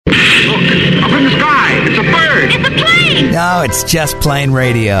No, it's Just Plain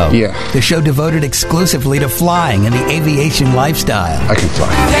Radio. Yeah. The show devoted exclusively to flying and the aviation lifestyle. I can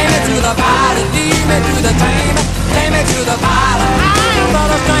fly. Take me to the pilot, lead me to the train. Take me to the pilot, I'm not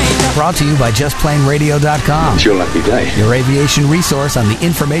a stranger. Brought to you by JustPlaneRadio.com. It's your lucky day. Your aviation resource on the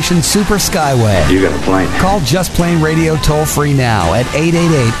information super skyway. You got a plane. Call Just Plain Radio toll free now at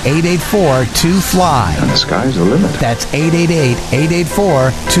 888-884-2FLY. And the sky's the limit. That's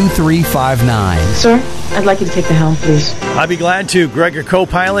 888-884-2359. Sir, I'd like you to take the helm, please. I'd be glad to. Greg, your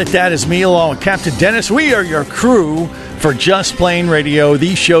co-pilot. That is me along with Captain Dennis. We are your crew for Just Plain Radio,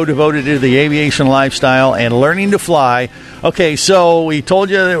 the show devoted to the aviation lifestyle and learning to fly. Okay, so we told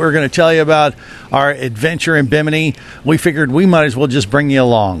you that we're going to tell you about our adventure in Bimini. We figured we might as well just bring you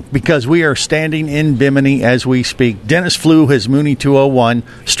along because we are standing in Bimini as we speak. Dennis flew his Mooney 201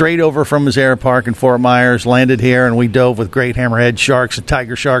 straight over from his air park in Fort Myers, landed here, and we dove with great hammerhead sharks and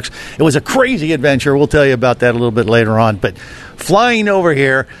tiger sharks. It was a crazy adventure. We'll tell you about that a little bit later on, but flying over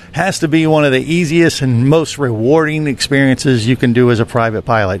here has to be one of the easiest and most rewarding experiences you can do as a private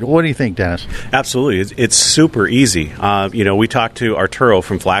pilot. What do you think, Dennis? Absolutely. It's super easy. We talked to Arturo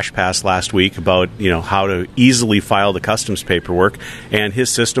from FlashPass last week about, how to easily file the customs paperwork, and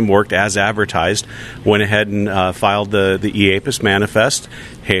his system worked as advertised. Went ahead and filed the EAPIS manifest.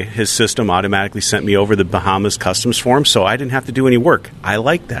 His system automatically sent me over the Bahamas customs form, so I didn't have to do any work. I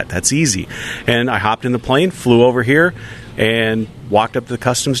like that. That's easy. And I hopped in the plane, flew over here, and walked up to the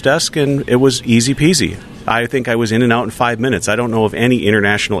customs desk, and it was easy peasy. I think I was in and out in 5 minutes. I don't know of any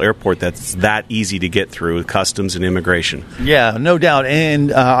international airport that's that easy to get through customs and immigration. Yeah, no doubt.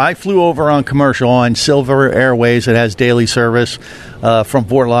 And I flew over on commercial on Silver Airways. It has daily service from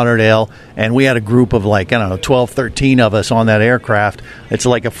Fort Lauderdale. And we had a group of 12, 13 of us on that aircraft. It's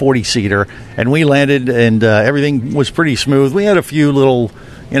like a 40-seater. And we landed, and everything was pretty smooth. We had a few little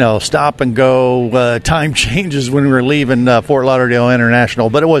stop and go time changes when we were leaving Fort Lauderdale International,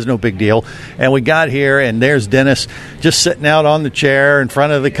 but it was no big deal. And we got here, and there's Dennis just sitting out on the chair in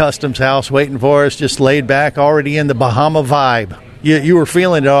front of the customs house waiting for us, just laid back, already in the Bahama vibe. You were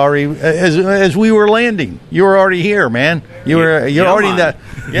feeling it already as we were landing. You were already here, man. You're already in that.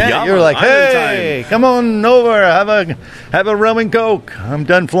 Yeah, you were like, hey, come on over, have a rum and coke. I'm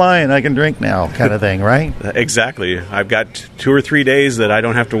done flying. I can drink now, kind of thing, right? Exactly. I've got 2 or 3 days that I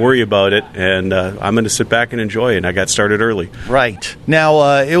don't have to worry about it, and I'm going to sit back and enjoy it. And I got started early. Right.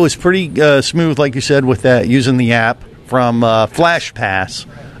 Now, it was pretty smooth, like you said, with that using the app from FlashPass.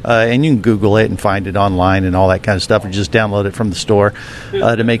 And you can Google it and find it online and all that kind of stuff, or just download it from the store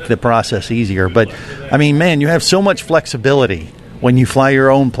to make the process easier. But, I mean, man, you have so much flexibility when you fly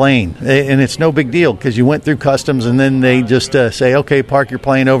your own plane. And it's no big deal because you went through customs, and then they just say, okay, park your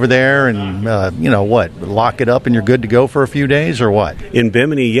plane over there and, lock it up and you're good to go for a few days, or what? In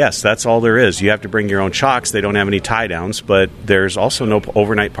Bimini, yes, that's all there is. You have to bring your own chocks. They don't have any tie-downs, but there's also no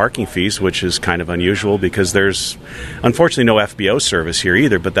overnight parking fees, which is kind of unusual because there's, unfortunately, no FBO service here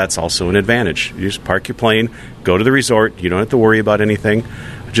either, but that's also an advantage. You just park your plane, go to the resort. You don't have to worry about anything.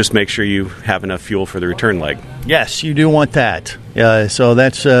 Just make sure you have enough fuel for the return leg. Yes, you do want that. So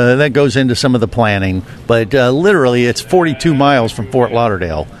that goes into some of the planning. But literally, it's 42 miles from Fort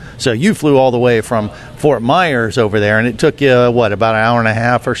Lauderdale. So you flew all the way from Fort Myers over there, and it took you, about an hour and a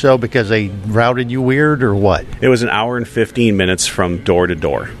half or so because they routed you weird, or what? It was an hour and 15 minutes from door to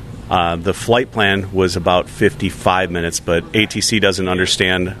door. The flight plan was about 55 minutes, but ATC doesn't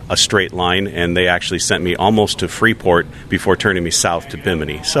understand a straight line, and they actually sent me almost to Freeport before turning me south to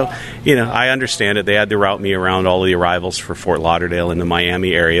Bimini. So, I understand it. They had to route me around all the arrivals for Fort Lauderdale and the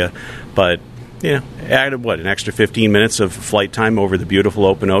Miami area, but added an extra 15 minutes of flight time over the beautiful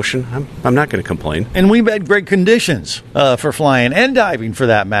open ocean. I'm not going to complain. And we've had great conditions for flying and diving, for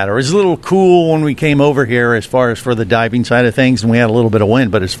that matter. It was a little cool when we came over here as far as for the diving side of things, and we had a little bit of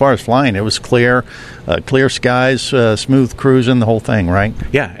wind. But as far as flying, it was clear skies, smooth cruising, the whole thing, right?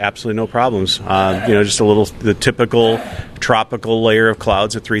 Yeah, absolutely no problems. Just the typical tropical layer of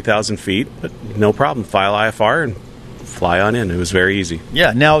clouds at 3,000 feet, but no problem. File IFR and fly on in. It was very easy.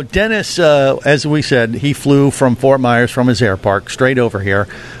 Yeah. Now, Dennis, as we said, he flew from Fort Myers from his air park straight over here.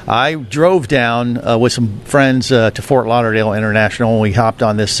 I drove down with some friends to Fort Lauderdale International, and we hopped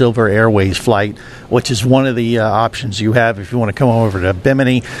on this Silver Airways flight, which is one of the options you have if you want to come over to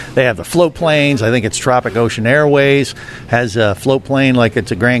Bimini. They have the float planes. I think it's Tropic Ocean Airways has a float plane like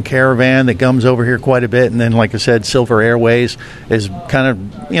it's a Grand Caravan that comes over here quite a bit. And then, like I said, Silver Airways is kind of,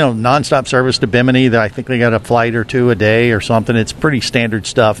 nonstop service to Bimini. I think they got a flight or two a day or something. It's pretty standard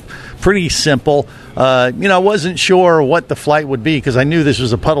stuff, pretty simple. I wasn't sure what the flight would be because I knew this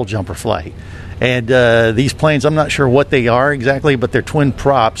was a puddle jumper flight. And these planes, I'm not sure what they are exactly, but they're twin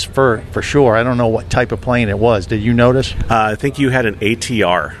props for sure. I don't know what type of plane it was. Did you notice? I think you had an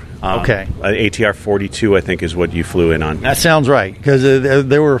ATR. Okay. An ATR 42, I think, is what you flew in on. That sounds right, because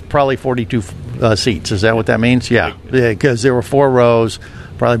there were probably 42 seats. Is that what that means? Yeah, because there were 4 rows,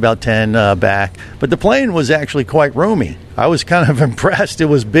 probably about 10 back. But the plane was actually quite roomy. I was kind of impressed. It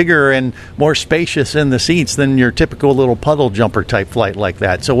was bigger and more spacious in the seats than your typical little puddle jumper type flight like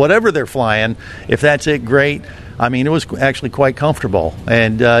that. So whatever they're flying, if that's it, great. I mean, it was actually quite comfortable.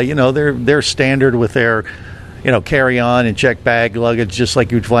 And, they're standard with their carry-on and check bag luggage, just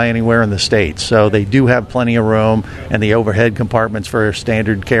like you'd fly anywhere in the States. So they do have plenty of room, and the overhead compartments for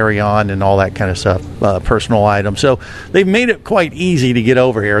standard carry-on and all that kind of stuff, personal items. So they've made it quite easy to get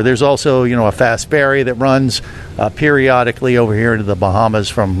over here. There's also, a fast ferry that runs periodically over here to the Bahamas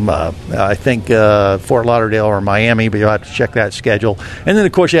from, I think, Fort Lauderdale or Miami, but you'll have to check that schedule. And then,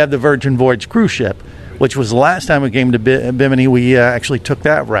 of course, you have the Virgin Voyage cruise ship, which was the last time we came to Bimini. We actually took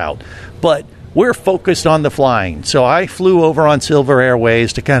that route. But we're focused on the flying. So I flew over on Silver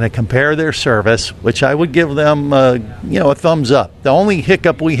Airways to kind of compare their service, which I would give them, a thumbs up. The only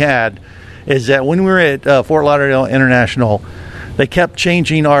hiccup we had is that when we were at Fort Lauderdale International, they kept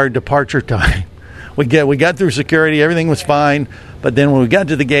changing our departure time. We got through security, everything was fine, but then when we got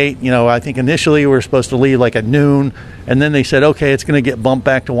to the gate, I think initially we were supposed to leave like at noon, and then they said, okay, it's going to get bumped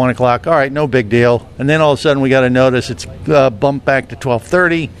back to 1 o'clock. All right, no big deal. And then all of a sudden we got a notice it's bumped back to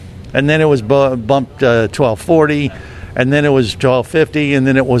 12:30. And then it was bumped 12:40, and then it was 12:50, and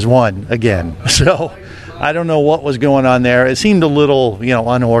then it was 1 again. So I don't know what was going on there. It seemed a little,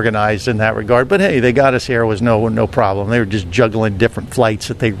 unorganized in that regard. But hey, they got us here. It was no problem. They were just juggling different flights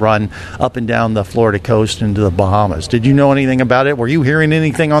that they run up and down the Florida coast into the Bahamas. Did you know anything about it? Were you hearing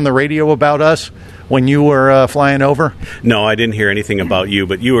anything on the radio about us when you were flying over? No, I didn't hear anything about you,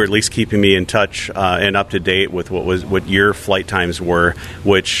 but you were at least keeping me in touch and up to date with what your flight times were,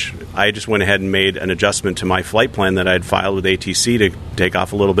 which I just went ahead and made an adjustment to my flight plan that I had filed with ATC to take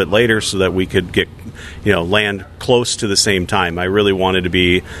off a little bit later so that we could get land close to the same time. I really wanted to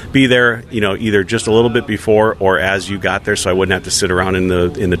be there, either just a little bit before or as you got there, so I wouldn't have to sit around in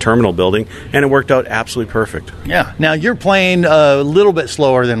the terminal building, and it worked out absolutely perfect. Yeah. Now you're playing a little bit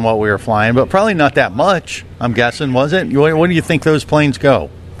slower than what we were flying, but probably not that much, I'm guessing, was it? What do you think those planes go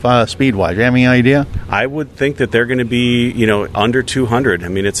speed-wise? You have any idea? I would think that they're going to be, under 200. I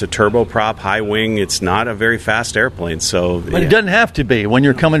mean, it's a turboprop, high wing. It's not a very fast airplane. But it doesn't have to be when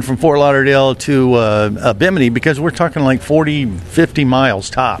you're coming from Fort Lauderdale to Bimini, because we're talking like 40, 50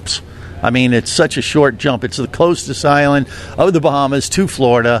 miles tops. I mean, it's such a short jump. It's the closest island of the Bahamas to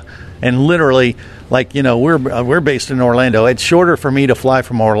Florida, and literally, we're based in Orlando. It's shorter for me to fly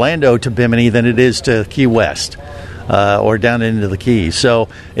from Orlando to Bimini than it is to Key West. Or down into the Keys. So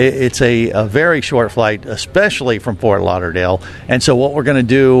it's a very short flight, especially from Fort Lauderdale. And so what we're going to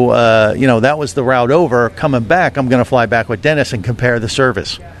do, that was the route over. Coming back, I'm going to fly back with Dennis and compare the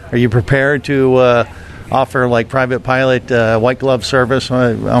service. Are you prepared to offer like private pilot white glove service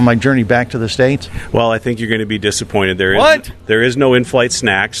on my journey back to the States? Well, I think you're going to be disappointed. There is no in-flight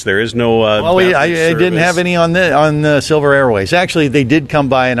snacks. There is no. I didn't have any on the Silver Airways. Actually, they did come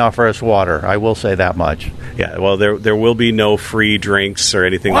by and offer us water. I will say that much. Yeah. Well, there will be no free drinks or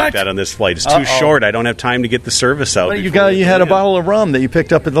anything like that on this flight. It's too short. I don't have time to get the service out. Well, you had a bottle of rum that you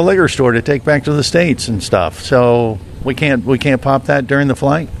picked up at the liquor store to take back to the States and stuff. So we can't pop that during the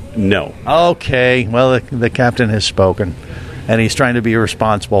flight. No. Okay. Well, the captain has spoken, and he's trying to be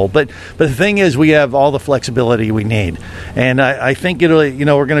responsible. But the thing is, we have all the flexibility we need, and I think it'll.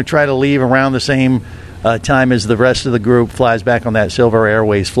 We're going to try to leave around the same time as the rest of the group flies back on that Silver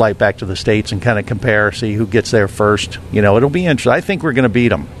Airways flight back to the States, and kind of compare, see who gets there first. It'll be interesting. I think we're going to beat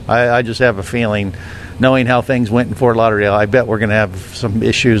them. I just have a feeling. Knowing how things went in Fort Lauderdale, I bet we're going to have some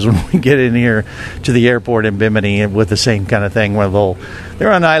issues when we get in here to the airport in Bimini with the same kind of thing where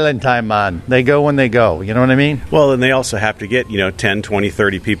they're on island time, man. They go when they go. You know what I mean? Well, and they also have to get, 10, 20,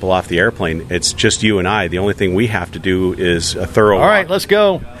 30 people off the airplane. It's just you and I. The only thing we have to do is a thorough All right, let's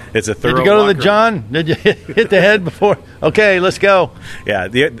go. It's a thorough Did you go to the John? Did you hit the head before? Okay, let's go. Yeah,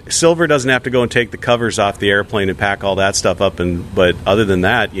 the Silver doesn't have to go and take the covers off the airplane and pack all that stuff up. But other than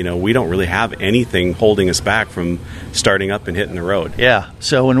that, we don't really have anything holding us back from starting up and hitting the road. Yeah,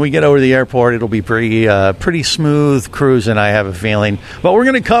 so when we get over to the airport, it'll be pretty smooth cruising, I have a feeling. But we're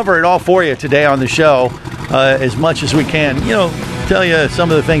going to cover it all for you today on the show as much as we can. Tell you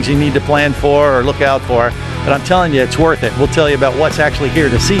some of the things you need to plan for or look out for. But I'm telling you, it's worth it. We'll tell you about what's actually here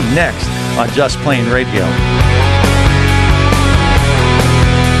to see next on Just Plain Radio.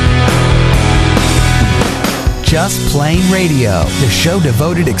 Just Plain Radio, the show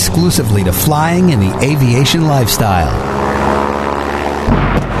devoted exclusively to flying and the aviation lifestyle.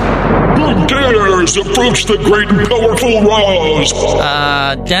 Who dares approach the great and powerful Roz?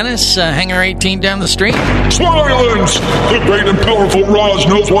 Dennis, Hangar 18 down the street. Silence! The great and powerful Roz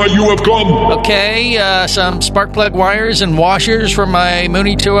knows why you have come. Okay, some spark plug wires and washers for my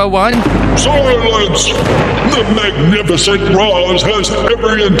Mooney 201. Silence! The magnificent Roz has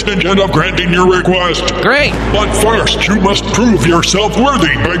every intention of granting your request. Great. But first, you must prove yourself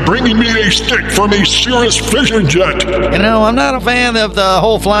worthy by bringing me a stick from a Cirrus Vision Jet. You know, I'm not a fan of the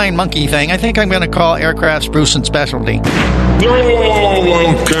whole flying monkey thing. I think I'm going to call Aircraft Spruce and Specialty.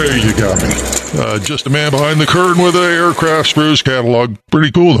 Oh, okay, you got me. Just a man behind the curtain with an Aircraft Spruce catalog.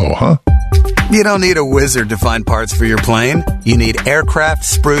 Pretty cool, though, huh? You don't need a wizard to find parts for your plane. You need Aircraft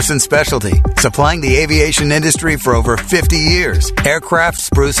Spruce and Specialty, supplying the aviation industry for over 50 years. Aircraft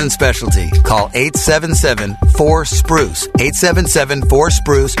Spruce and Specialty. Call 877-4SPRUCE,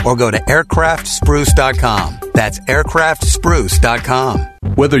 877-4SPRUCE, or go to aircraftspruce.com. That's aircraftspruce.com.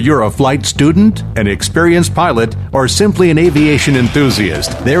 Whether you're a flight student, an experienced pilot, or simply an aviation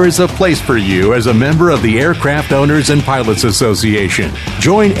enthusiast, there is a place for you as a member of the Aircraft Owners and Pilots Association.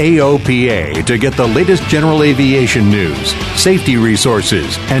 Join AOPA to get the latest general aviation news, safety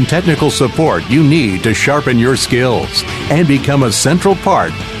resources, and technical support you need to sharpen your skills and become a central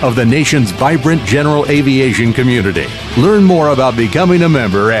part of the nation's vibrant general aviation community. Learn more about becoming a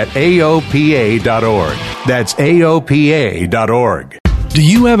member at AOPA.org. That's AOPA.org. Do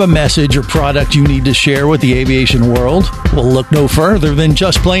you have a message or product you need to share with the aviation world? Well, look no further than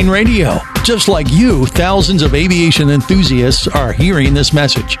Just Plain Radio. Just like you, thousands of aviation enthusiasts are hearing this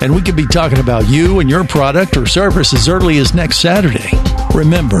message, and we could be talking about you and your product or service as early as next Saturday.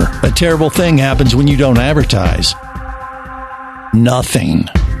 Remember, a terrible thing happens when you don't advertise. Nothing.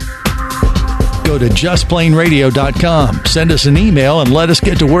 Go to justplainradio.com, send us an email, and let us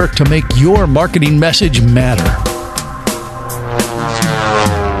get to work to make your marketing message matter.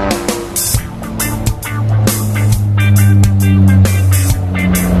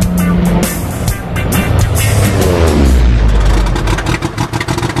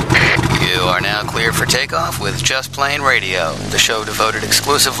 For takeoff with Just Plain Radio, the show devoted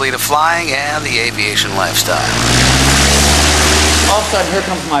exclusively to flying and the aviation lifestyle. All of a sudden, here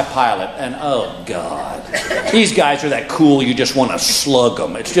comes my pilot, and oh, God. These guys are that cool you just want to slug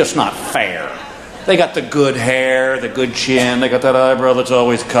them. It's just not fair. They got the good hair, the good chin, they got that eyebrow that's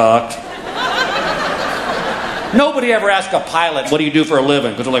always cocked. Nobody ever asks a pilot, what do you do for a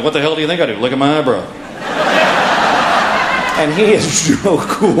living? Because they're like, what the hell do you think I do? Look at my eyebrow. And he is so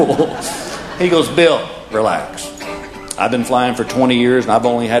cool. He goes, Bill, relax. I've been flying for 20 years and I've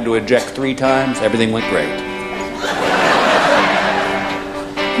only had to eject 3 times. Everything went great.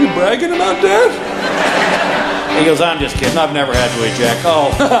 You bragging about that? He goes, I'm just kidding. I've never had to eject. Oh,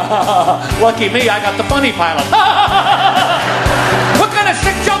 lucky me, I got the funny pilot. What kind of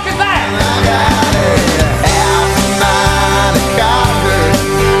sick joke is that? I got half a mile to go.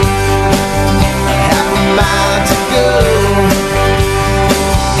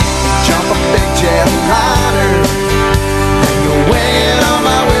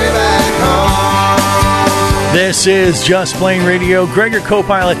 This is Just Plain Radio. Greg, your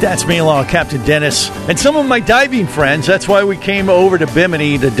co-pilot, that's me along with Captain Dennis. And some of my diving friends, that's why we came over to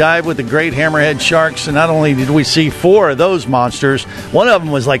Bimini to dive with the great hammerhead sharks. And not only did we see 4 of those monsters, one of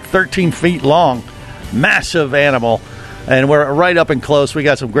them was like 13 feet long. Massive animal. And we're right up and close. We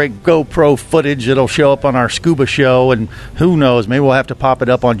got some great GoPro footage that'll show up on our scuba show. And who knows, maybe we'll have to pop it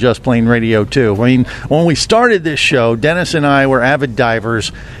up on Just Plain Radio, too. I mean, when we started this show, Dennis and I were avid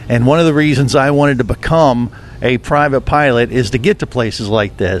divers. And one of the reasons I wanted to become a private pilot is to get to places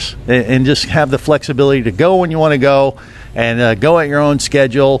like this and just have the flexibility to go when you want to go and go at your own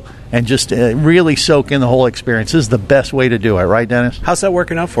schedule and just really soak in the whole experience. This is the best way to do it, right, Dennis? How's that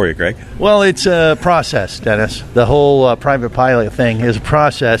working out for you, Greg? Well, it's a process, Dennis. The whole private pilot thing is a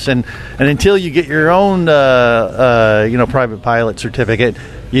process, and until you get your own private pilot certificate,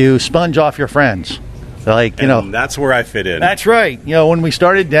 you sponge off your friends. And that's where I fit in. That's right. When we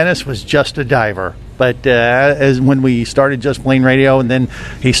started, Dennis was just a diver. But as when we started Just Plain Radio, and then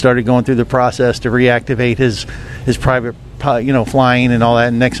he started going through the process to reactivate his private, flying and all that.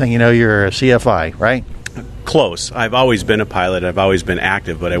 And next thing you know, you're a CFI, right? Close. I've always been a pilot. I've always been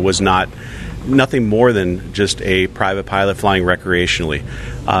active, but I was nothing more than just a private pilot flying recreationally.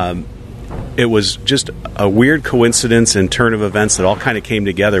 it was just a weird coincidence and turn of events that all kind of came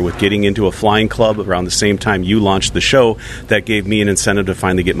together with getting into a flying club around the same time you launched the show. That gave me an incentive to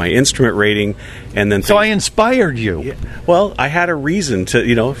finally get my instrument rating, and then so I inspired you. Yeah, well, I had a reason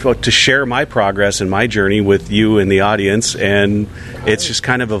to share my progress and my journey with you and the audience, and it's just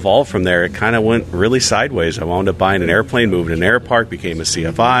kind of evolved from there. It kind of went really sideways. I wound up buying an airplane, moving an air park, became a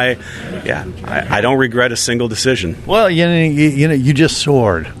CFI. Yeah, I don't regret a single decision. Well, you just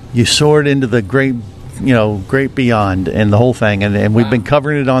soared. You soared into the great beyond and the whole thing, and we've been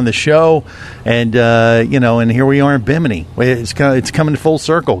covering it on the show, and and here we are in Bimini. It's coming full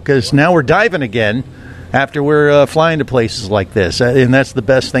circle because now we're diving again after we're flying to places like this, and that's the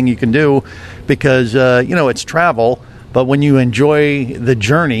best thing you can do because it's travel, but when you enjoy the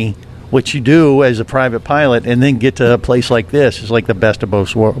journey, which you do as a private pilot, and then get to a place like this is like the best of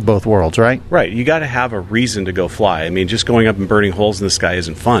both worlds, right? Right. You got to have a reason to go fly. I mean, just going up and burning holes in the sky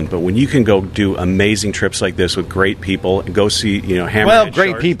isn't fun. But when you can go do amazing trips like this with great people and go see, hammerhead Well,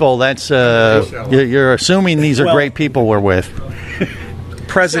 great sharks. People. That's you're assuming these are great people we're with.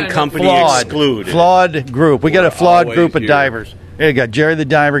 Present company excluded. Flawed group. We got a flawed group of divers. Here you got Jerry the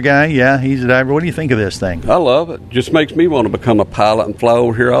diver guy. Yeah, he's a diver. What do you think of this thing? I love it. Just makes me want to become a pilot and fly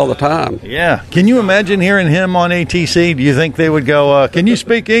over here all the time. Yeah. Can you imagine hearing him on ATC? Do you think they would go, can you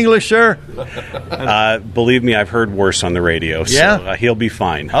speak English, sir? Believe me, I've heard worse on the radio, so he'll be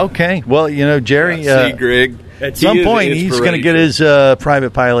fine. Okay. Well, Jerry... see, Greg... At some point, he's going to get his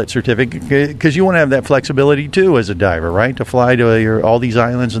private pilot certificate because you want to have that flexibility, too, as a diver, right? To fly to all these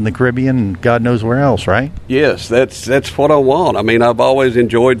islands in the Caribbean and God knows where else, right? Yes, that's what I want. I mean, I've always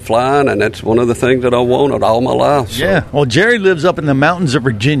enjoyed flying, and that's one of the things that I wanted all my life. So. Yeah. Well, Jerry lives up in the mountains of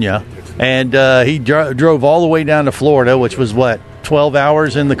Virginia, and he drove all the way down to Florida, which was, 12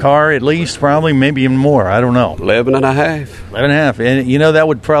 hours in the car at least, probably, maybe even more. I don't know. 11 and a half. 11 and a half. And, that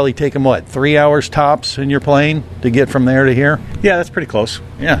would probably take him, 3 hours tops in your plane to get from there to here? Yeah, that's pretty close.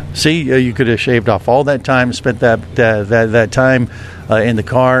 Yeah. See, you could have shaved off all that time, spent that time in the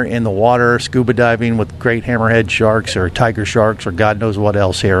car, in the water, scuba diving with great hammerhead sharks or tiger sharks or God knows what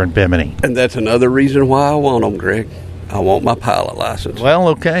else here in Bimini. And that's another reason why I want them, Greg. I want my pilot license. Well,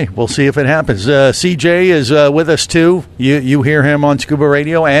 okay. We'll see if it happens. CJ is with us, too. You hear him on Scuba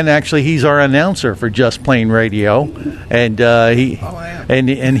Radio, and actually he's our announcer for Just Plain Radio. And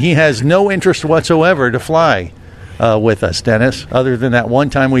he has no interest whatsoever to fly with us, Dennis, other than that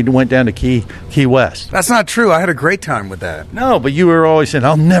one time we went down to Key West. That's not true. I had a great time with that. No, but you were always saying,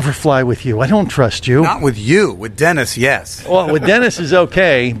 I'll never fly with you. I don't trust you. Not with you. With Dennis, yes. Well, with Dennis is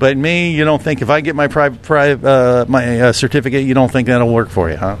okay, but me, you don't think if I get my my certificate, you don't think that'll work for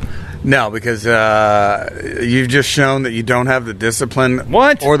you, huh? No, because you've just shown that you don't have the discipline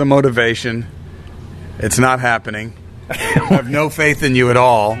or the motivation. It's not happening. I have no faith in you at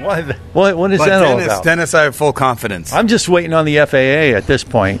all. What is that all about? Dennis, I have full confidence. I'm just waiting on the FAA at this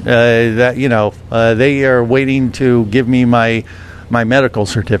point. They are waiting to give me my medical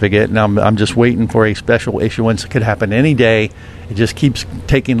certificate, and I'm just waiting for a special issuance. It could happen any day. It just keeps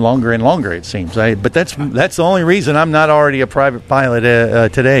taking longer and longer, it seems. But that's the only reason I'm not already a private pilot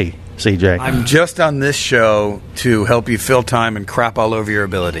today, CJ. I'm just on this show to help you fill time and crap all over your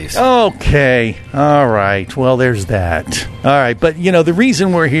abilities. Okay. All right. Well, there's that. All right. But, the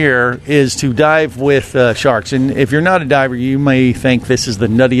reason we're here is to dive with sharks. And if you're not a diver, you may think this is the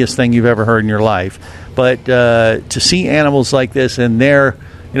nuttiest thing you've ever heard in your life. But to see animals like this in their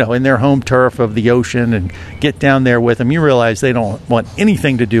home turf of the ocean and get down there with them, you realize they don't want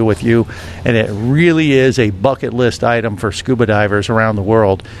anything to do with you. And it really is a bucket list item for scuba divers around the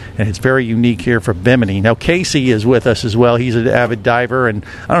world. And it's very unique here for Bimini. Now, Casey is with us as well. He's an avid diver. And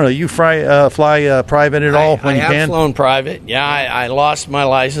I don't know, you fly private at all when you can? I have flown private. Yeah, I lost my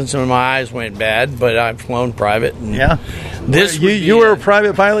license when my eyes went bad, but I've flown private. And yeah. You were a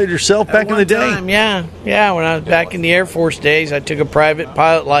private pilot yourself back in the day? Yeah. When I was back in the Air Force days, I took a private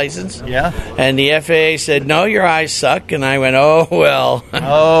pilot license. Yeah. And the FAA said, no, your eyes suck. And I went, oh, well.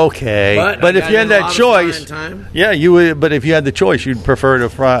 Okay. But if you had that choice, yeah, you would. But if you had the choice, you'd prefer to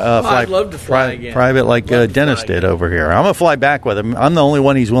fly I'd love to fly again. Private like Dennis did over here. I'm going to fly back with him. I'm the only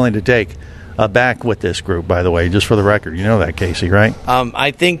one he's willing to take back with this group, by the way, just for the record. You know that, Casey, right?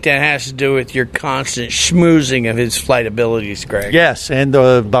 I think that has to do with your constant schmoozing of his flight abilities, Greg. Yes, and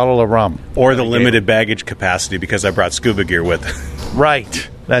the bottle of rum. Or the limited baggage capacity because I brought scuba gear with. Right.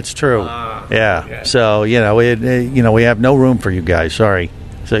 That's true. Yeah. Okay. So, we have no room for you guys. Sorry.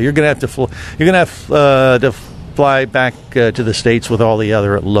 So you're going to have to fly back to the States with all the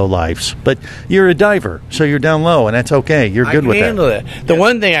other lowlifes. But you're a diver, so you're down low, and that's okay. You're good with that. I can handle that. The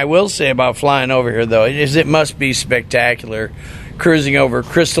one thing I will say about flying over here, though, is it must be spectacular cruising over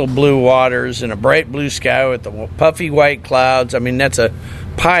crystal blue waters and a bright blue sky with the puffy white clouds. I mean, that's a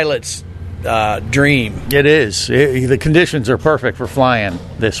pilot's dream. It is. The conditions are perfect for flying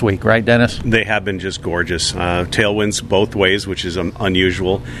this week, right, Dennis? They have been just gorgeous. Tailwinds both ways, which is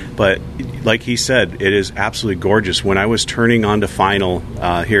unusual. But like he said, it is absolutely gorgeous. When I was turning onto final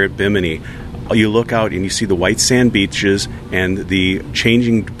here at Bimini, you look out and you see the white sand beaches and the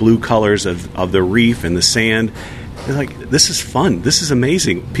changing blue colors of the reef and the sand. You're like, this is fun. This is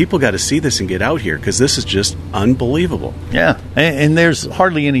amazing. People got to see this and get out here because this is just unbelievable. Yeah, and there's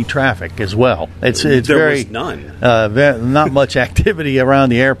hardly any traffic as well. There was none. Not much activity around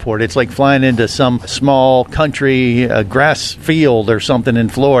the airport. It's like flying into some small country grass field or something in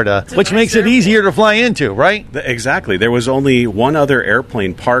Florida, which makes it easier to fly into, right? Exactly. There was only one other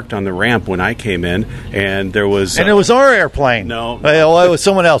airplane parked on the ramp when I came in, and there was... And it was our airplane. No. Well, it was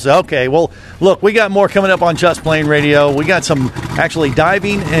someone else. Okay, well, look, we got more coming up on Just Plane Radio. We got some actually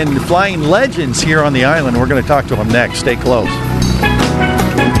diving and flying legends here on the island. We're going to talk to them next. Stay close.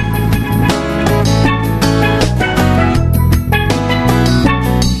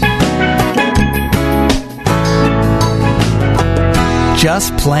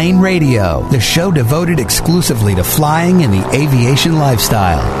 Just Plane Radio, the show devoted exclusively to flying and the aviation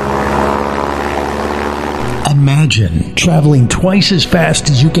lifestyle. Imagine traveling twice as fast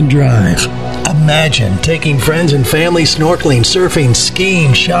as you can drive. Imagine taking friends and family snorkeling, surfing,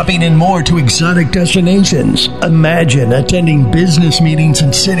 skiing, shopping, and more to exotic destinations. Imagine attending business meetings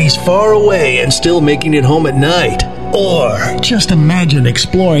in cities far away and still making it home at night. Or just imagine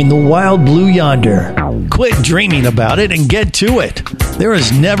exploring the wild blue yonder. Quit dreaming about it and get to it. There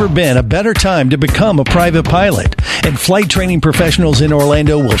has never been a better time to become a private pilot, and Flight Training Professionals in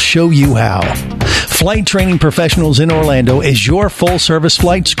Orlando will show you how. Flight Training Professionals in Orlando is your full-service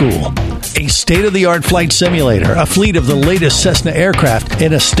flight school. A state-of-the-art flight simulator, a fleet of the latest Cessna aircraft,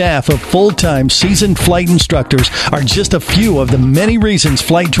 and a staff of full-time seasoned flight instructors are just a few of the many reasons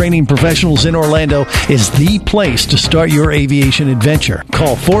Flight Training Professionals in Orlando is the place to start your aviation adventure.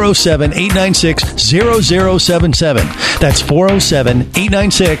 Call 407-896-0077. That's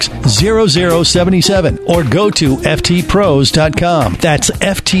 407-896-0077. Or go to ftpros.com. That's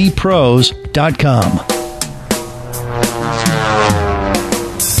ftpros.com.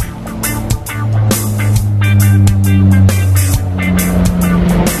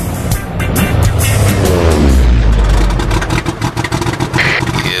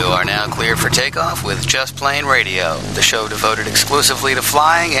 For takeoff with Just Plane Radio, the show devoted exclusively to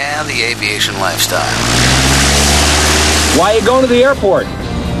flying and the aviation lifestyle. Why are you going to the airport?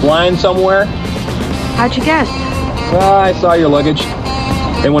 Flying somewhere? How'd you guess? I saw your luggage.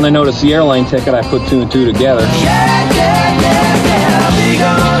 And when I noticed the airline ticket, I put two and two together. Yeah, big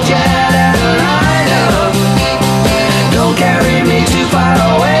old jet airliner. Don't carry me too far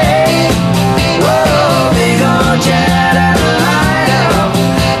away. Whoa, big old jet airliner.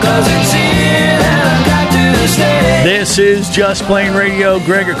 'Cause it's This is Just Plane Radio.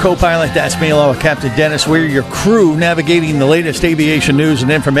 Gregor, co-pilot. That's me, along with Captain Dennis. We're your crew navigating the latest aviation news and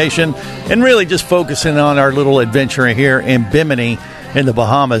information and really just focusing on our little adventure here in Bimini in the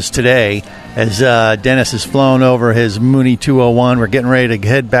Bahamas today. As Dennis has flown over his Mooney 201, we're getting ready to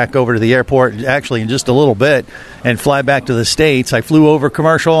head back over to the airport, actually in just a little bit, and fly back to the States. I flew over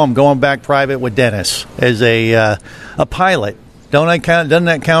commercial. I'm going back private with Dennis as a pilot. Doesn't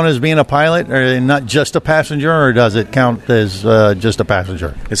that count as being a pilot, or not just a passenger, or does it count as just a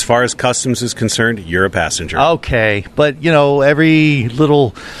passenger? As far as customs is concerned, you're a passenger. Okay, but every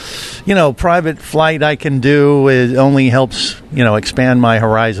little private flight I can do, it only helps expand my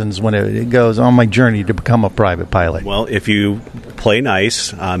horizons when it goes on my journey to become a private pilot. Well, if you play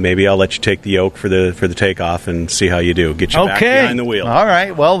nice, maybe I'll let you take the yoke for the takeoff and see how you do. Get you back behind the wheel. All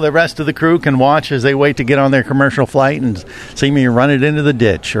right. Well, the rest of the crew can watch as they wait to get on their commercial flight and see me run it into the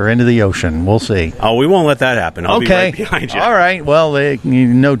ditch or into the ocean. We'll see. Oh, we won't let that happen. I'll be right behind you. All right. Well,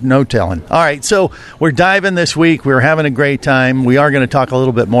 no telling. All right. So we're diving this week. We're having a great time. We are going to talk a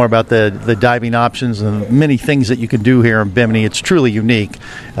little bit more about the diving options and many things that you can do here in Bimini. It's truly unique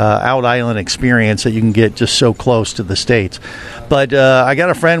out island experience that you can get just so close to the States. But I got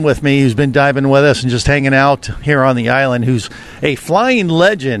a friend with me who's been diving with us and just hanging out here on the island, who's a flying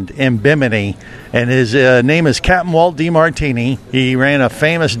legend in Bimini, and his name is Captain Walt DiMartini. He ran a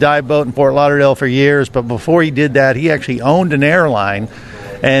famous dive boat in Fort Lauderdale for years, but before he did that, he actually owned an airline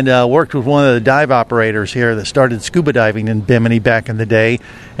and worked with one of the dive operators here that started scuba diving in Bimini back in the day.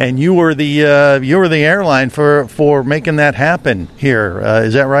 And you were the airline for making that happen here.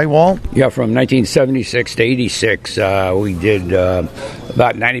 Is that right, Walt? Yeah, from 1976 to 86, we did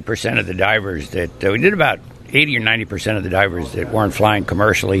about 90% of the divers that we did about 80 or 90% of the divers that weren't flying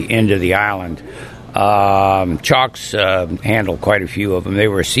commercially into the island. Chalks handled quite a few of them. They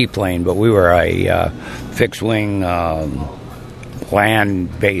were a seaplane, but we were a fixed-wing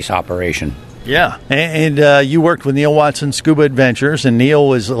land-based operation. Yeah, and you worked with Neil Watson Scuba Adventures, and Neil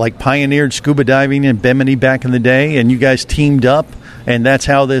was like pioneered scuba diving in Bimini back in the day, and you guys teamed up, and that's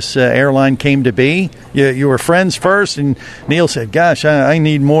how this airline came to be. You were friends first, and Neil said, gosh, I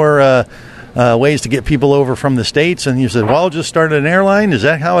need more ways to get people over from the States, and you said, well, I'll just start an airline. Is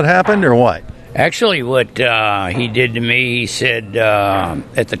that how it happened, or what? Actually, what he did to me, he said,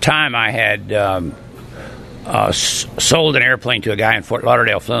 at the time I had sold an airplane to a guy in Fort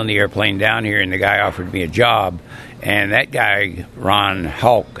Lauderdale, flown the airplane down here, and the guy offered me a job. And that guy, Ron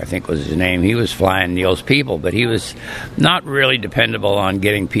Hulk, I think was his name, he was flying Neil's people, but he was not really dependable on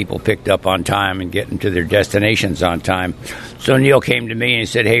getting people picked up on time and getting to their destinations on time. So Neil came to me and he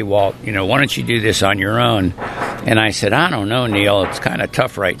said, hey, Walt, why don't you do this on your own? And I said, I don't know, Neil, it's kind of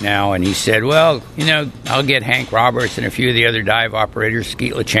tough right now. And he said, well, I'll get Hank Roberts and a few of the other dive operators,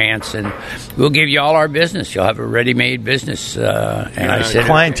 Skeet LaChance, and we'll give you all our business. You'll have a ready-made business. And I said,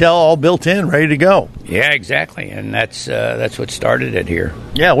 clientele all built in, ready to go. Yeah, exactly. And that's what started it here.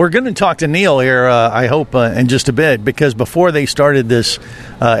 Yeah, we're going to talk to Neil here, I hope, in just a bit, because before they started this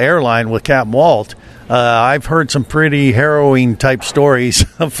airline with Captain Walt, I've heard some pretty harrowing type stories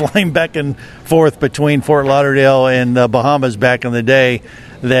of flying back and forth between Fort Lauderdale and the Bahamas back in the day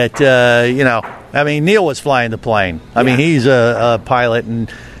that, Neil was flying the plane. I mean, he's a pilot, and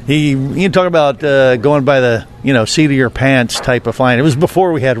you talk about going by the seat of your pants type of flying. It was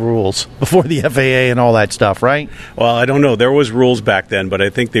before we had rules, before the FAA and all that stuff, right? Well, I don't know. There was rules back then, but I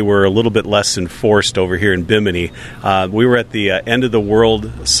think they were a little bit less enforced over here in Bimini. We were at the End of the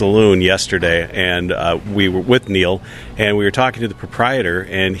World Saloon yesterday, and we were with Neil, and we were talking to the proprietor,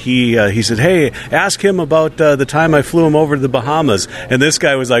 and he said, hey, ask him about the time I flew him over to the Bahamas. And this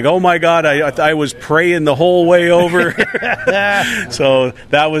guy was like, oh, my God, I was praying the whole way over. So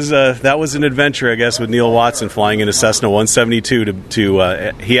that was an adventure, I guess, with Neil Watson flying in a Cessna 172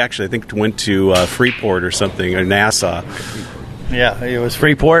 to he actually, I think, went to Freeport or something, or Nassau. Yeah, it was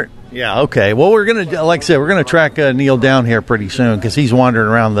Freeport. Yeah, okay. Well, we're gonna, like I said, we're gonna track Neil down here pretty soon because he's wandering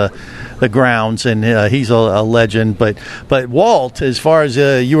around the grounds, and he's a legend. But Walt, as far as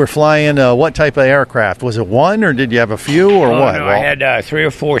you were flying, what type of aircraft was it? One, or did you have a few, or what? No, I had 3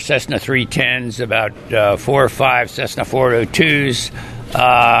 or 4 Cessna 310s, about 4 or 5 Cessna 402s.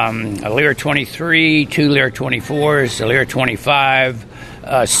 A Lear 23, 2 Lear 24s, a Lear 25,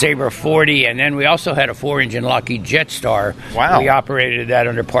 Sabre 40, and then we also had a 4-engine Lockheed Jetstar. Wow. We operated that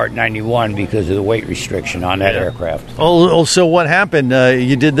under Part 91 because of the weight restriction on that aircraft. Oh, so what happened?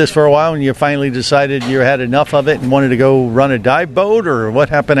 You did this for a while, and you finally decided you had enough of it and wanted to go run a dive boat, or what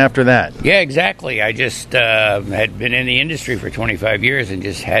happened after that? Yeah, exactly. I just had been in the industry for 25 years and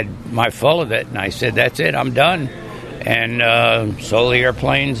just had my full of it, and I said, that's it, I'm done. And sold the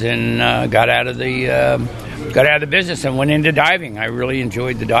airplanes and got out of the business and went into diving. I really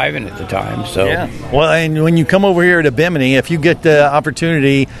enjoyed the diving at the time. So yeah. Well, and when you come over here to Bimini, if you get the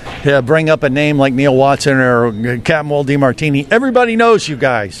opportunity to bring up a name like Neil Watson or Captain Walt DeMartini, everybody knows you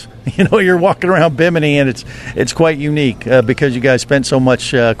guys. You're walking around Bimini, and it's quite unique because you guys spent so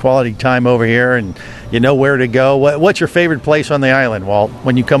much quality time over here, and you know where to go. What's your favorite place on the island, Walt,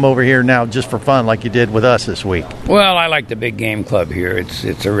 when you come over here now just for fun like you did with us this week? Well, I like the Big Game Club here.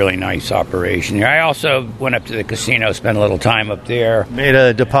 It's a really nice operation. I also went up to the casino, spent a little time up there. Made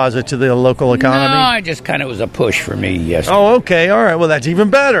a deposit to the local economy? No, I just kind of was a push for me yesterday. Oh, okay. All right. Well, that's even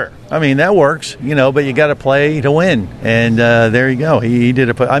better. I mean, that works, but you got to play to win, and there you go. He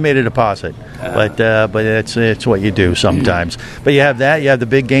did I made a deposit, but it's what you do sometimes. But you have that. You have the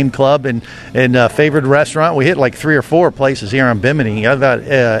Big Game Club and favorite restaurant. We hit like 3 or 4 places here on Bimini. I thought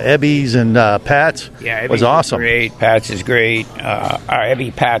Ebby's and Pat's was awesome. Great. Pat's is great.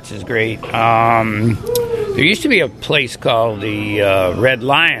 Ebby Pat's is great. There used to be a place called the Red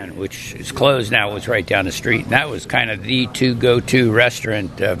Lion, which is closed now. It was right down the street, and that was kind of the go-to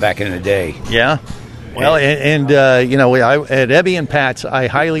restaurant back in the day. Yeah. Well, and at Ebby and Pat's, I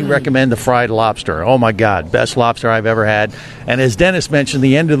highly recommend the fried lobster. Oh, my God, best lobster I've ever had. And as Dennis mentioned,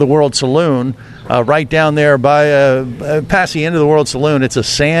 the End of the World Saloon, right down there by past the End of the World Saloon, it's a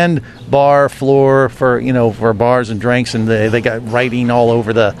sand bar floor for bars and drinks, and they got writing all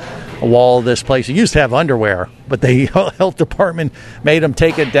over the wall of this place. It used to have underwear, but the health department made them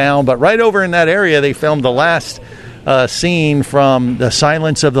take it down. But right over in that area, they filmed the last scene from The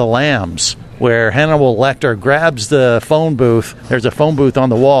Silence of the Lambs. where Hannibal Lecter grabs the phone booth. There's a phone booth on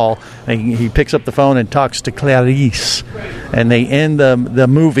the wall, and he picks up the phone and talks to Clarice. And they end the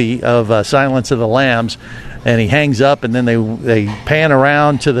movie of Silence of the Lambs, and he hangs up, and then they pan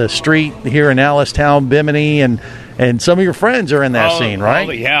around to the street here in Allentown, Bimini, and some of your friends are in that scene,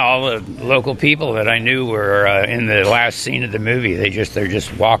 right? All the local people that I knew were in the last scene of the movie. They're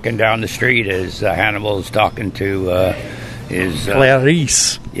just walking down the street as Hannibal's talking to his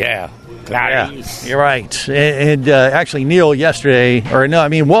Clarice. Yeah. Yeah, you're right. And actually, Neil Walt, he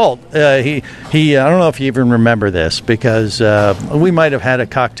I don't know if you even remember this, because we might have had a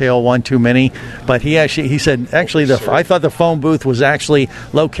cocktail one too many, but he said, actually, I thought the phone booth was actually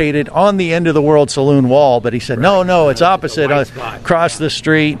located on the end of the World Saloon wall, but he said, no, it's opposite, across the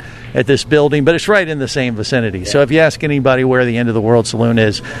street at this building, but it's right in the same vicinity. Yeah. So if you ask anybody where the end of the World Saloon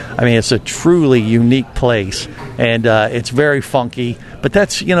is, I mean, it's a truly unique place, and it's very funky. But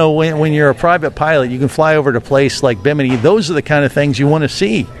that's, when you're a private pilot, you can fly over to a place like Bimini. Those are the kind of things you want to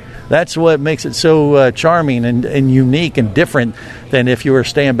see. That's what makes it so charming and unique and different than if you were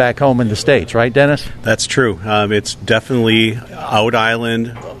staying back home in the States, right, Dennis? That's true. It's definitely out island,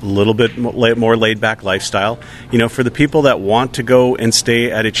 a little bit more laid-back lifestyle. For the people that want to go and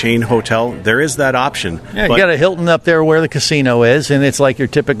stay at a chain hotel, there is that option. Yeah, you got a Hilton up there where the casino is, and it's like your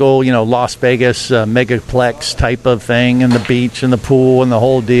typical, Las Vegas megaplex type of thing, and the beach and the pool and the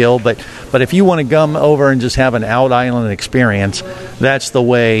whole deal. But if you want to come over and just have an out island experience, that's the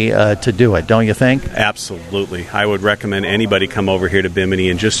way to do it, don't you think? Absolutely. I would recommend anybody come over here to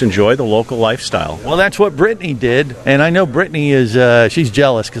Bimini and just enjoy the local lifestyle. Well, that's what Brittany did, and I know Brittany is she's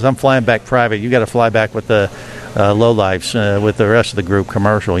jealous because I'm flying back private. You got to fly back with the lowlifes with the rest of the group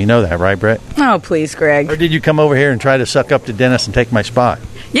commercial. You know that, right, Britt? Oh, please, Greg. Or did you come over here and try to suck up to Dennis and take my spot?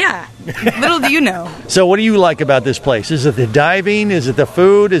 Yeah. Little do you know. So what do you like about this place? Is it the diving? Is it the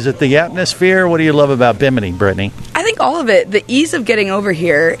food? Is it the atmosphere? What do you love about Bimini, Brittany? I think all of it. The ease of getting over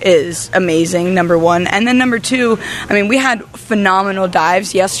here is amazing, number one. And then number two, we had phenomenal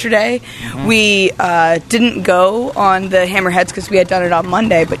dives yesterday. Mm-hmm. We didn't go on the hammerheads because we had done it on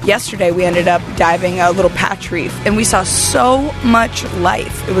Monday, but yesterday we ended up diving a little patch reef, and we saw so much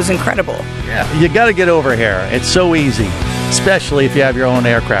life. It was incredible. Yeah, you got to get over here. It's so easy, especially if you have your own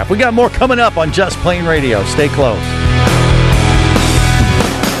aircraft. We got more coming up on Just Plane Radio. Stay close.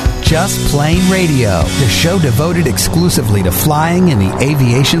 Just Plane Radio, the show devoted exclusively to flying and the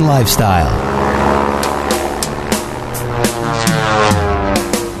aviation lifestyle.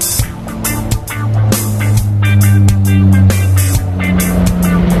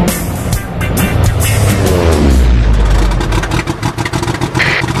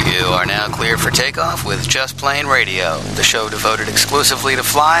 For takeoff with Just Plane Radio, the show devoted exclusively to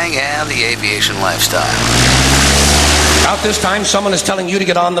flying and the aviation lifestyle. About this time, someone is telling you to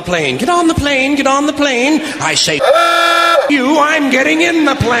get on the plane. Get on the plane, get on the plane. I say, you, I'm getting in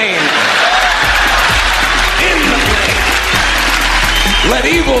the plane. In the plane. Let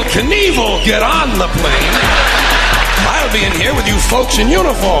Evel Knievel get on the plane. I'll be in here with you folks in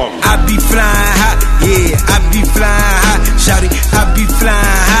uniform. I be flying high, yeah, I be flying high, shawty, I be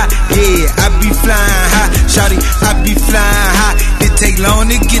flying high, yeah, I be flying high, shawty, I be flying high. It take long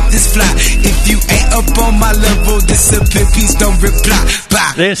to get this fly. If you ain't up on my level, disappear, please don't reply.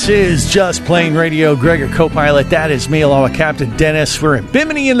 Bye. This is Just Plane Radio. Greg, your co-pilot. That is me, along with Captain Dennis. We're in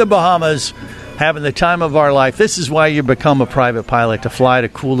Bimini in the Bahamas, having the time of our life. This is why you become a private pilot, to fly to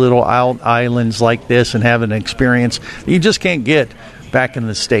cool little islands like this and have an experience that you just can't get back in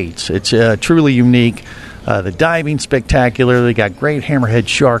the States. It's truly unique. The diving, spectacular. They got great hammerhead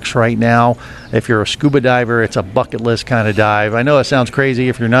sharks right now. If you're a scuba diver, it's a bucket list kind of dive. I know it sounds crazy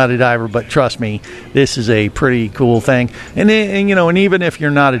if you're not a diver, but trust me, this is a pretty cool thing. And even if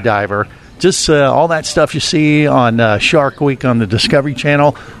you're not a diver, just all that stuff you see on Shark Week on the Discovery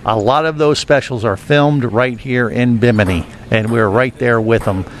Channel, a lot of those specials are filmed right here in Bimini, and we're right there with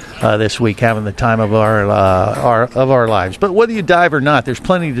them this week, having the time of our lives. But whether you dive or not, there's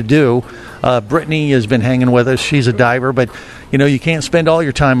plenty to do. Brittany has been hanging with us; she's a diver, but you can't spend all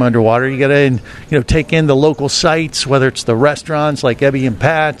your time underwater. You got to take in the local sites, whether it's the restaurants like Ebby and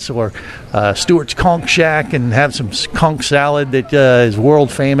Pat's or Stewart's Conch Shack, and have some conch salad that is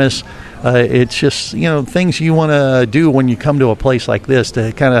world famous. It's just, things you want to do when you come to a place like this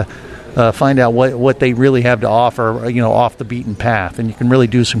to kind of find out what they really have to offer, off the beaten path. And you can really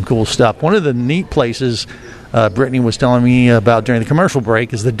do some cool stuff. One of the neat places Brittany was telling me about during the commercial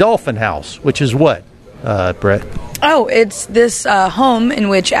break is the Dolphin House, which is what, Brett? Oh, it's this home in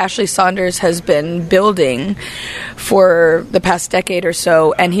which Ashley Saunders has been building for the past decade or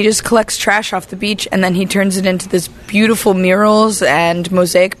so, and he just collects trash off the beach, and then he turns it into this beautiful murals and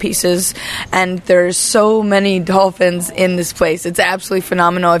mosaic pieces, and there's so many dolphins in this place. It's absolutely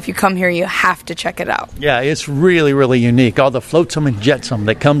phenomenal. If you come here, you have to check it out. Yeah, it's really, really unique. All the flotsam and jetsam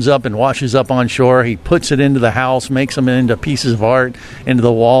that comes up and washes up on shore, he puts it into the house, makes them into pieces of art, into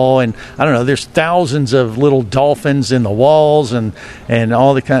the wall, and I don't know, there's thousands of little dolphins in the walls and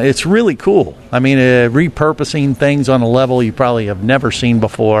all the kind. It's really cool. I mean, repurposing things on a level you probably have never seen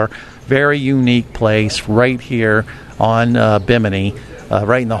before. Very unique place right here on Bimini,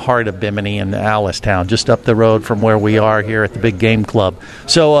 right in the heart of Bimini in Alistown, just up the road from where we are here at the Big Game Club.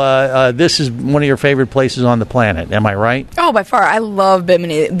 So this is one of your favorite places on the planet. Am I right? Oh, by far. I love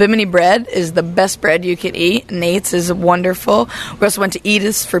Bimini. Bimini bread is the best bread you can eat. Nate's is wonderful. We also went to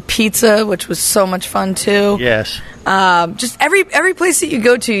Edith's for pizza, which was so much fun, too. Yes. Just every place that you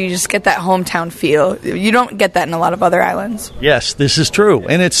go to, you just get that hometown feel. You don't get that in a lot of other islands. Yes, this is true.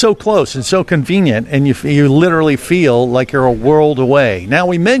 And it's so close and so convenient, and you literally feel like you're a world away. Now,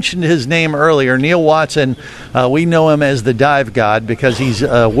 we mentioned his name earlier, Neil Watson. We know him as the dive god because he's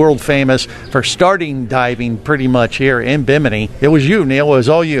world famous for starting diving pretty much here in Bimini. It was you, Neil. It was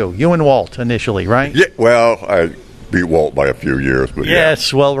all you. You and Walt initially, right? Yeah, well, I beat Walt by a few years, but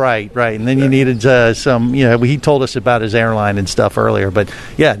yes, well, right, and then you needed some. He told us about his airline and stuff earlier, but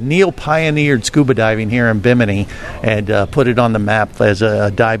yeah, Neil pioneered scuba diving here in Bimini and put it on the map as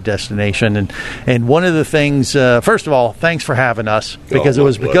a dive destination. And one of the things, first of all, thanks for having us because it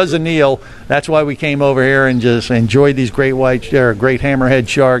was because of Neil. That's why we came over here and just enjoyed these great great hammerhead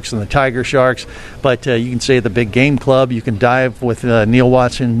sharks and the tiger sharks. But you can stay at the Big Game Club. You can dive with Neil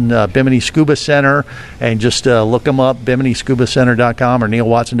Watson Bimini Scuba Center and just look them up, BiminiScubaCenter.com or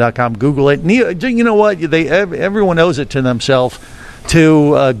NeilWatson.com. Google it. Neil, you know what? Everyone owes it to themselves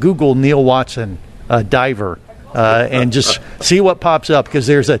to Google Neil Watson diver and just see what pops up because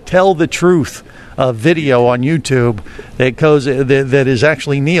there's a Tell the Truth video on YouTube that is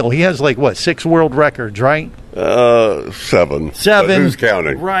actually Neil. He has 6 world records, right? 7. But who's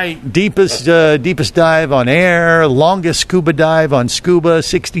counting? Right. Deepest dive on air, longest scuba dive on scuba,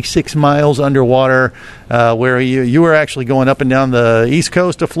 66 miles underwater, where you were actually going up and down the east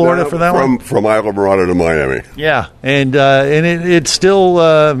coast of Florida for that one? From Isla Mirada to Miami. Yeah, and it's still,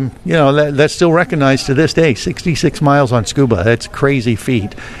 that's still recognized to this day, 66 miles on scuba. That's a crazy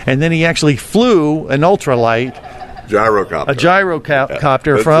feat. And then he actually flew an ultralight, a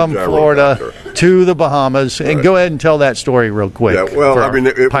gyrocopter from Florida to the Bahamas. And go ahead and tell that story real quick. Yeah, well,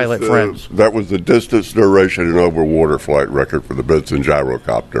 pilot friends. That was the distance, duration, and overwater flight record for the Benson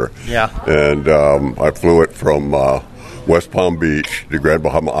gyrocopter. Yeah. And I flew it from West Palm Beach to Grand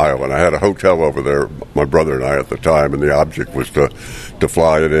Bahama Island. I had a hotel over there, my brother and I at the time, and the object was to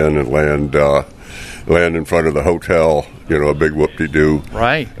fly it in and land in front of the hotel, a big whoop-de-doo.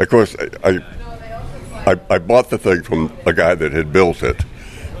 Right. Of course, I bought the thing from a guy that had built it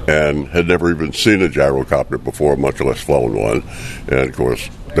and had never even seen a gyrocopter before, much less flown one. And, of course,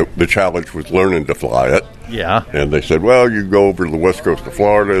 the challenge was learning to fly it. Yeah. And they said, well, you go over to the west coast of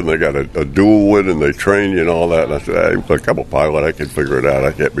Florida, and they got a dual one, and they train you and all that. And I said, hey, look, I'm a pilot. I can figure it out.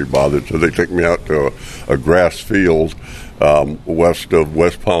 I can't be bothered. So they took me out to a grass field west of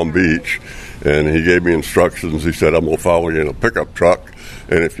West Palm Beach, and he gave me instructions. He said, I'm going to follow you in a pickup truck,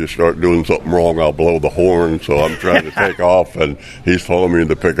 and if you start doing something wrong, I'll blow the horn. So I'm trying to take off, and he's following me in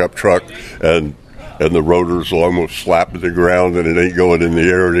the pickup truck, and the rotor's almost slapped to the ground, and it ain't going in the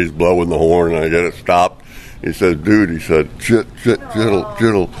air, and he's blowing the horn, and I get it stopped. He said, dude,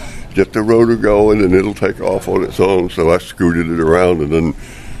 gentle, get the rotor going, and it'll take off on its own. So I scooted it around, and then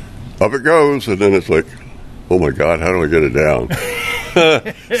up it goes, and then it's like, oh, my God, how do I get it down?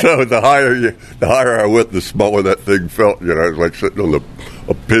 So the higher I went, the smaller that thing felt. It was like sitting on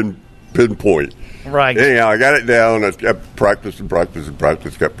a pinpoint. Right. Anyhow, I got it down. I kept practicing, got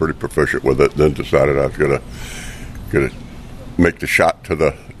pretty proficient with it, then decided I was going to make the shot to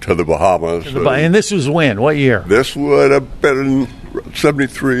the Bahamas. And this was when? What year? This would have been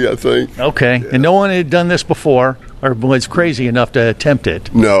 73, I think. Okay. Yeah. And no one had done this before or was crazy enough to attempt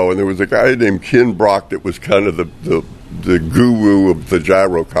it. No, and there was a guy named Ken Brock that was kind of the guru of the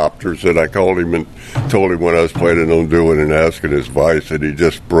gyrocopters, and I called him and told him what I was planning on doing and asking his advice, and he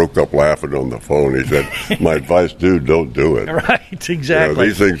just broke up laughing on the phone. He said, my advice, dude, don't do it. Right, exactly.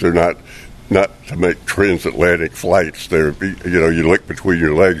 These things are not to make transatlantic flights. They're, you look between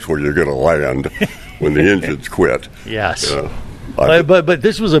your legs where you're going to land when the engines quit. Yes. But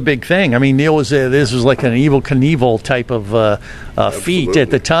this was a big thing. I mean, Neil this was like an Evel Knievel type of feat at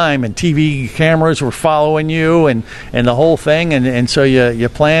the time, and TV cameras were following you, and the whole thing, and so you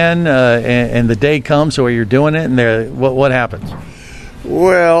plan, and the day comes where you're doing it, and what happens?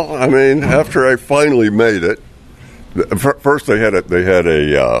 Well, I mean, after I finally made it, first they had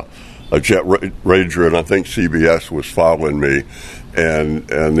a Jet Ranger, and I think CBS was following me. And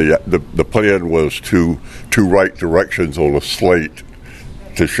the plan was to write directions on a slate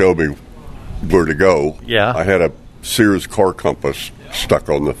to show me where to go. Yeah. I had a Sears car compass stuck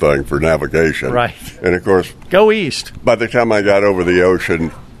on the thing for navigation. Right. And of course, go east. By the time I got over the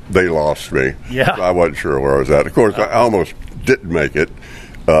ocean, they lost me. Yeah. So I wasn't sure where I was at. Of course, I almost didn't make it.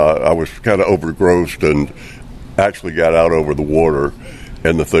 I was kind of overgrossed and actually got out over the water.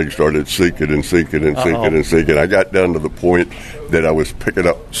 And the thing started sinking and sinking and sinking and sinking. I got down to the point that I was picking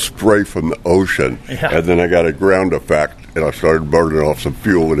up spray from the ocean. Yeah. And then I got a ground effect, and I started burning off some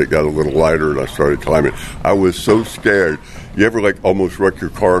fuel, and it got a little lighter, and I started climbing. I was so scared. You ever, walmost wreck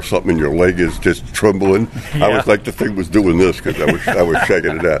your car or something, and your leg is just trembling? Yeah. I was like the thing was doing this because I was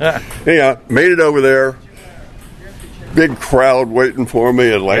shaking it out. Anyhow, made it over there. Big crowd waiting for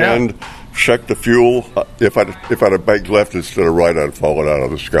me and land. Yeah. Checked the fuel. If I'd have banked left instead of right, I'd have fallen out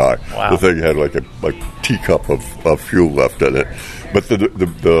of the sky. Wow. The thing had like a teacup of fuel left in it. But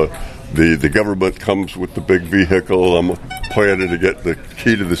the government comes with the big vehicle. I'm planning to get the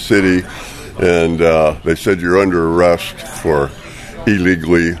key to the city, and they said you're under arrest for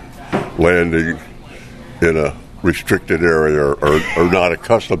illegally landing in a restricted area or not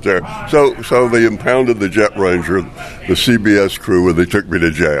accustomed there. So they impounded the Jet Ranger, the CBS crew, and they took me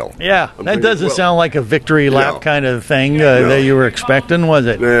to jail. Yeah, that doesn't sound like a victory lap kind of thing that you were expecting, was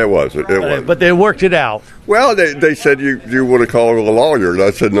it? Yeah, it wasn't. But they worked it out. Well, they said, you want to call a lawyer? And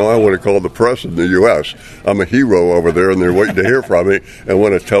I said, no, I want to call the press in the U.S. I'm a hero over there, and they're waiting to hear from me and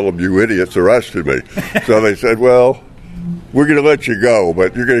want to tell them you idiots arrested me. So they said, well, we're going to let you go,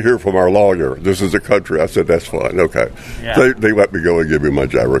 but you're going to hear from our lawyer. This is a country. I said, that's fine. Okay. Yeah. They let me go and give me my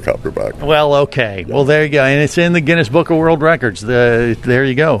gyrocopter back. Well, okay. Well, there you go. And it's in the Guinness Book of World Records. There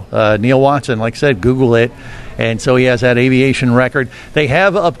you go. Neil Watson, like I said, Google it. And so he has that aviation record. They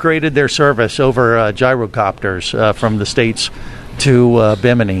have upgraded their service over gyrocopters from the States to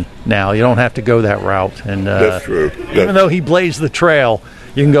Bimini now. You don't have to go that route. And that's true. Even though he blazed the trail,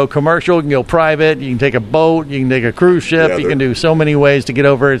 you can go commercial, you can go private, you can take a boat, you can take a cruise ship, you can do so many ways to get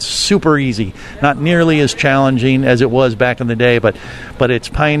over. It's super easy. Not nearly as challenging as it was back in the day, but it's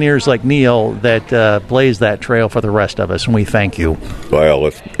pioneers like Neil that blazed that trail for the rest of us, and we thank you. Well,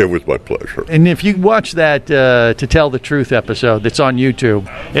 it was my pleasure. And if you watch that To Tell the Truth episode that's on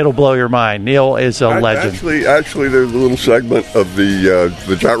YouTube, it'll blow your mind. Neil is a legend. Actually, there's a little segment of the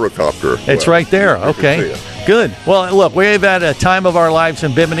gyrocopter. It's right there. Okay. Good. Well, look, we've had a time of our lives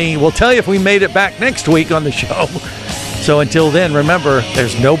in Bimini. We'll tell you if we made it back next week on the show. So until then, remember,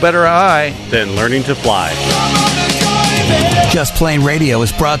 there's no better eye than learning to fly. Just Plain Radio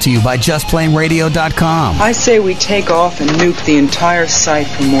is brought to you by JustPlainRadio.com. I say we take off and nuke the entire site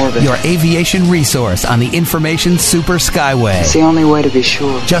from orbit. Your aviation resource on the information super skyway. It's the only way to be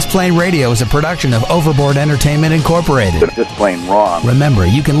sure. Just Plain Radio is a production of Overboard Entertainment Incorporated. It's just plain wrong. Remember,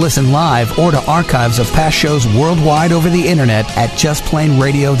 you can listen live or to archives of past shows worldwide over the internet at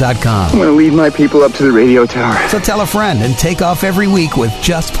JustPlainRadio.com. I'm going to leave my people up to the radio tower. So tell a friend and take off every week with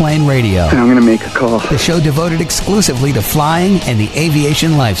Just Plain Radio. And I'm going to make a call. The show devoted exclusively to flying and the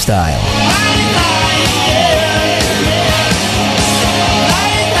aviation lifestyle.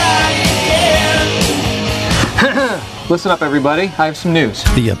 Listen up, everybody. I have some news.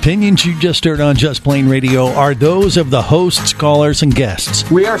 The opinions you just heard on Just Plain Radio are those of the hosts, callers, and guests.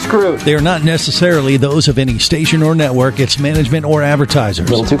 We are screwed. They are not necessarily those of any station or network, its management, or advertisers.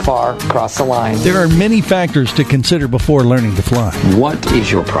 A little too far. Cross the line. There are many factors to consider before learning to fly. What is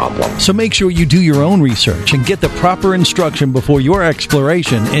your problem? So make sure you do your own research and get the proper instruction before your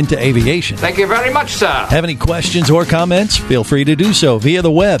exploration into aviation. Thank you very much, sir. Have any questions or comments? Feel free to do so via the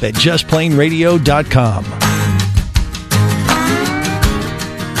web at JustPlainRadio.com.